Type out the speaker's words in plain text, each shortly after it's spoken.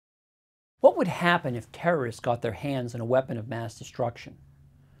would happen if terrorists got their hands on a weapon of mass destruction?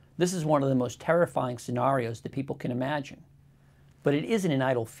 This is one of the most terrifying scenarios that people can imagine. But it isn't an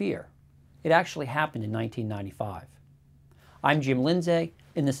idle fear. It actually happened in 1995. I'm Jim Lindsay,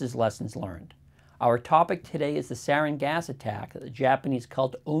 and this is Lessons Learned. Our topic today is the sarin gas attack that the Japanese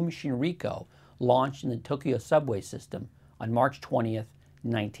cult Aum Shinrikyo launched in the Tokyo subway system on March 20th,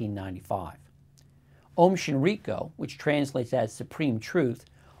 1995. Aum Shinrikyo, which translates as Supreme Truth,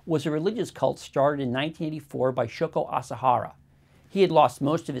 was a religious cult started in 1984 by Shoko Asahara. He had lost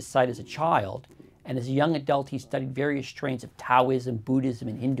most of his sight as a child, and as a young adult he studied various strains of Taoism, Buddhism,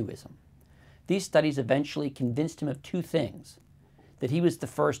 and Hinduism. These studies eventually convinced him of two things: that he was the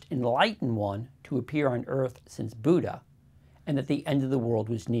first enlightened one to appear on earth since Buddha, and that the end of the world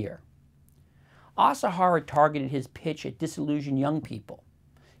was near. Asahara targeted his pitch at disillusioned young people.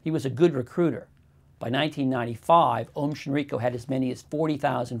 He was a good recruiter. By 1995, Aum Shinrikyo had as many as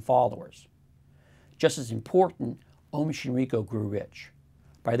 40,000 followers. Just as important, Aum Shinrikyo grew rich.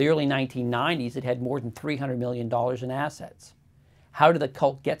 By the early 1990s, it had more than $300 million in assets. How did the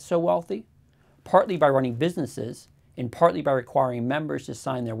cult get so wealthy? Partly by running businesses, and partly by requiring members to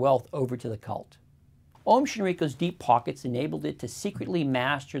sign their wealth over to the cult. Aum Shinrikyo's deep pockets enabled it to secretly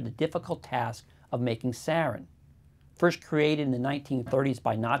master the difficult task of making sarin. First created in the 1930s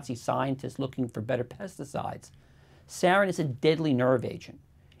by Nazi scientists looking for better pesticides, sarin is a deadly nerve agent.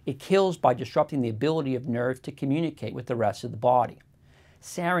 It kills by disrupting the ability of nerves to communicate with the rest of the body.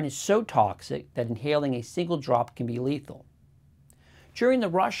 Sarin is so toxic that inhaling a single drop can be lethal. During the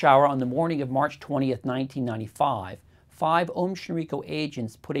rush hour on the morning of March 20th, 1995, 5 Aum Shinrikyo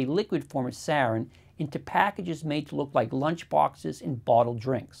agents put a liquid form of sarin into packages made to look like lunch boxes and bottled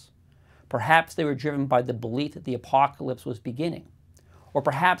drinks. Perhaps they were driven by the belief that the apocalypse was beginning. Or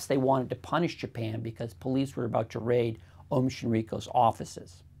perhaps they wanted to punish Japan because police were about to raid Aum Shinrikyo's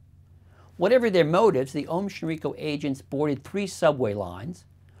offices. Whatever their motives, the Aum Shinrikyo agents boarded 3 subway lines,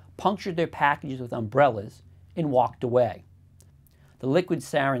 punctured their packages with umbrellas, and walked away. The liquid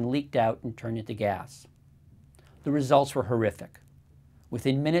sarin leaked out and turned into gas. The results were horrific.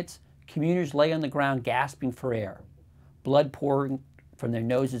 Within minutes, commuters lay on the ground gasping for air, blood pouring from their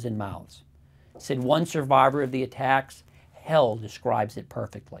noses and mouths. Said one survivor of the attacks, "Hell describes it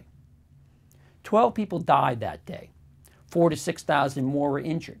perfectly." 12 people died that day. 4,000 to 6,000 more were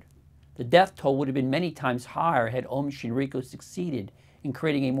injured. The death toll would have been many times higher had Aum Shinrikyo succeeded in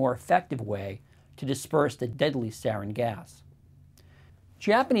creating a more effective way to disperse the deadly sarin gas.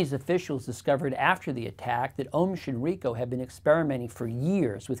 Japanese officials discovered after the attack that Aum Shinrikyo had been experimenting for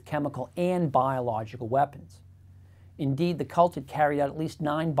years with chemical and biological weapons. Indeed, the cult had carried out at least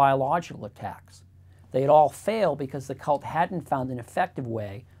 9 biological attacks. They had all failed because the cult hadn't found an effective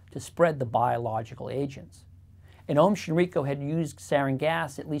way to spread the biological agents. And Aum Shinrikyo had used sarin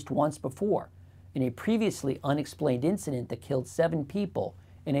gas at least once before, in a previously unexplained incident that killed 7 people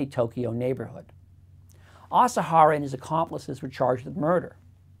in a Tokyo neighborhood. Asahara and his accomplices were charged with murder.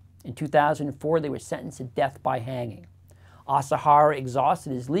 In 2004, they were sentenced to death by hanging. Asahara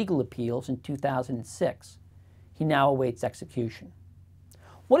exhausted his legal appeals in 2006. He now awaits execution.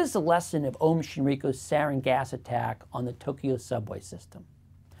 What is the lesson of Aum Shinrikyo's sarin gas attack on the Tokyo subway system?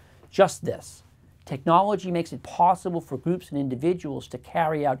 Just this: technology makes it possible for groups and individuals to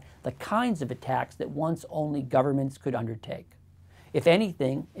carry out the kinds of attacks that once only governments could undertake. If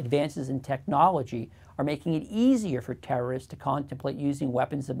anything, advances in technology are making it easier for terrorists to contemplate using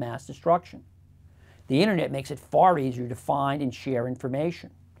weapons of mass destruction. The internet makes it far easier to find and share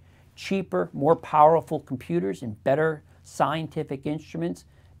information. Cheaper, more powerful computers and better scientific instruments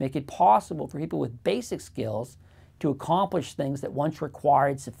make it possible for people with basic skills to accomplish things that once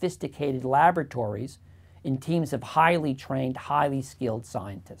required sophisticated laboratories and teams of highly trained, highly skilled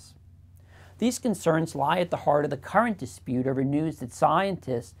scientists. These concerns lie at the heart of the current dispute over news that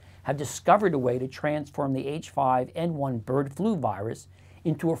scientists have discovered a way to transform the H5N1 bird flu virus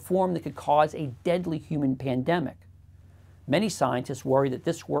into a form that could cause a deadly human pandemic. Many scientists worry that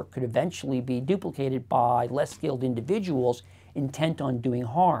this work could eventually be duplicated by less skilled individuals intent on doing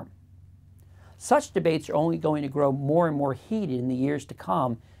harm. Such debates are only going to grow more and more heated in the years to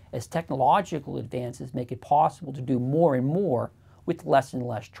come as technological advances make it possible to do more and more with less and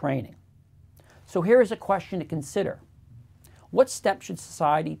less training. So here is a question to consider. What steps should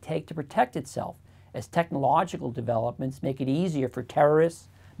society take to protect itself as technological developments make it easier for terrorists,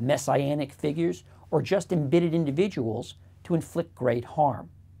 messianic figures, or just embittered individuals to inflict great harm?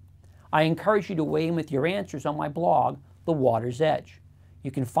 I encourage you to weigh in with your answers on my blog, The Water's Edge.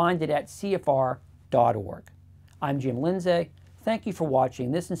 You can find it at cfr.org. I'm Jim Lindsay. Thank you for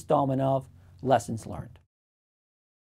watching this installment of Lessons Learned.